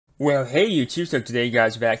Well, hey YouTube, so today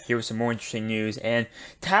guys, we're back here with some more interesting news, and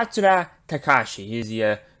Tetsuya Takahashi, he's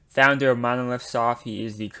the founder of Monolith Soft, he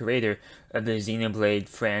is the creator of the Xenoblade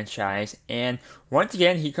franchise, and once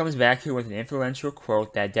again, he comes back here with an influential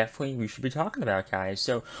quote that definitely we should be talking about, guys.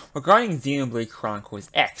 So, regarding Xenoblade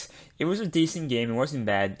Chronicles X, it was a decent game, it wasn't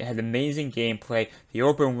bad, it had amazing gameplay, the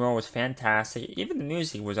open world was fantastic, even the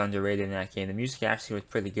music was underrated in that game, the music actually was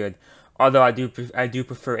pretty good, although I do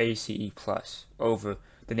prefer ACE Plus over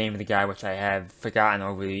the name of the guy, which I have forgotten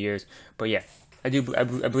over the years. But yeah, I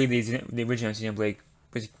believe the original Xenoblade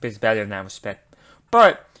was better in that respect.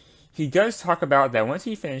 But he does talk about that once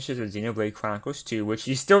he finishes with Xenoblade Chronicles 2, which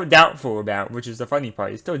he's still doubtful about, which is the funny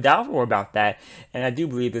part. He's still doubtful about that, and I do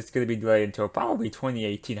believe it's going to be delayed until probably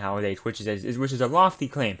 2018 holidays, which is a lofty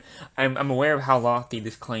claim. I'm aware of how lofty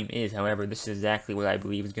this claim is. However, this is exactly what I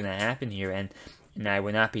believe is going to happen here, and I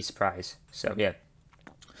would not be surprised. So yeah,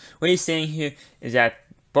 what he's saying here is that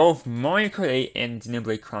both Mario Kart 8 and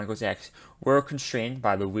Xenoblade Chronicles X were constrained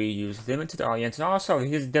by the Wii U's limited audience, and also,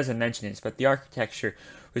 he doesn't mention this, but the architecture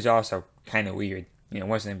was also kind of weird. You know, it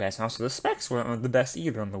wasn't the best. And also, the specs weren't the best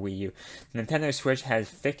either on the Wii U. Nintendo Switch has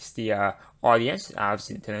fixed the audience.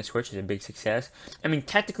 Obviously, Nintendo Switch is a big success. I mean,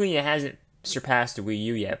 technically, it hasn't surpassed the Wii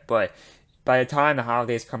U yet, but by the time the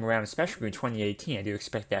holidays come around, especially in 2018, I do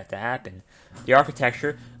expect that to happen. The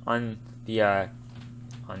architecture on the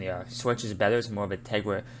Switch is better. It's more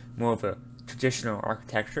of a traditional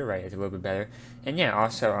architecture, right? It's a little bit better, and yeah,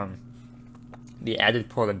 also the added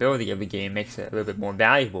portability of the game makes it a little bit more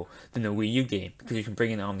valuable than the Wii U game because you can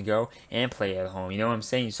bring it on the go and play it at home. You know what I'm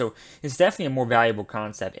saying? So it's definitely a more valuable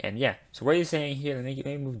concept. And yeah, so what he's saying here, let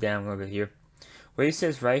me move down a little bit here. What he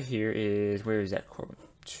says right here is, where is that quote?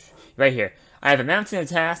 Right here. I have a mountain of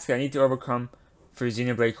tasks that I need to overcome for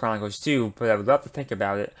Xenoblade Chronicles 2, but I would love to think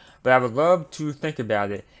about it.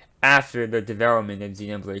 After the development of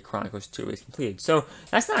Xenoblade Chronicles 2 is completed. So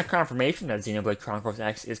that's not a confirmation that Xenoblade Chronicles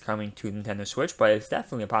X is coming to Nintendo Switch, but it's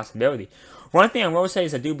definitely a possibility. One thing I will say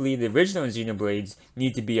is I do believe the original Xenoblades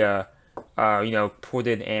need to be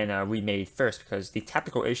ported and remade first, because the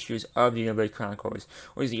technical issues of Xenoblade Chronicles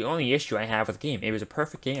was the only issue I have with the game. It was a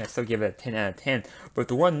perfect game. I still give it a 10 out of 10. But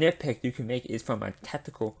the one nitpick you can make is from a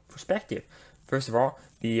technical perspective. First of all,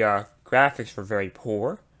 the graphics were very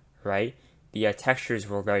poor, right? The textures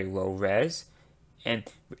were very low res, and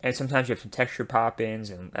sometimes you have some texture pop-ins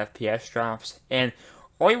and FPS drops, and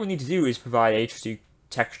all you would need to do is provide HD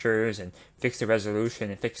textures and fix the resolution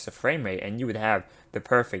and fix the frame rate, and you would have the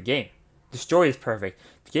perfect game. The story is perfect,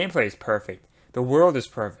 the gameplay is perfect, the world is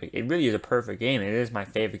perfect. It really is a perfect game, and it is my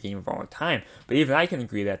favorite game of all time. But even I can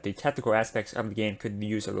agree that the technical aspects of the game could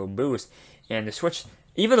use a little boost, and the Switch,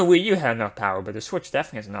 even the Wii U had enough power, but the Switch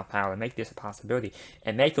definitely has enough power to make this a possibility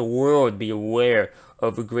and make the world be aware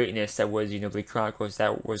of the greatness that was Xenoblade Chronicles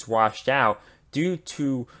that was washed out due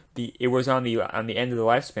to it was on the end of the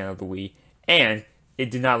lifespan of the Wii, and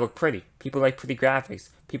it did not look pretty. People like pretty graphics,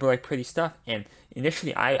 people like pretty stuff, and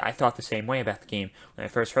initially I thought the same way about the game when I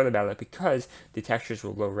first heard about it because the textures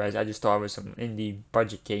were low res. I just thought it was some indie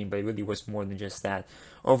budget game, but it really was more than just that.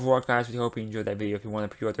 Overall, guys, we hope you enjoyed that video. If you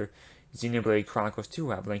want to pre-order Xenoblade Chronicles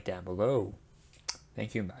 2, I have a link down below.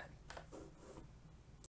 Thank you, bye.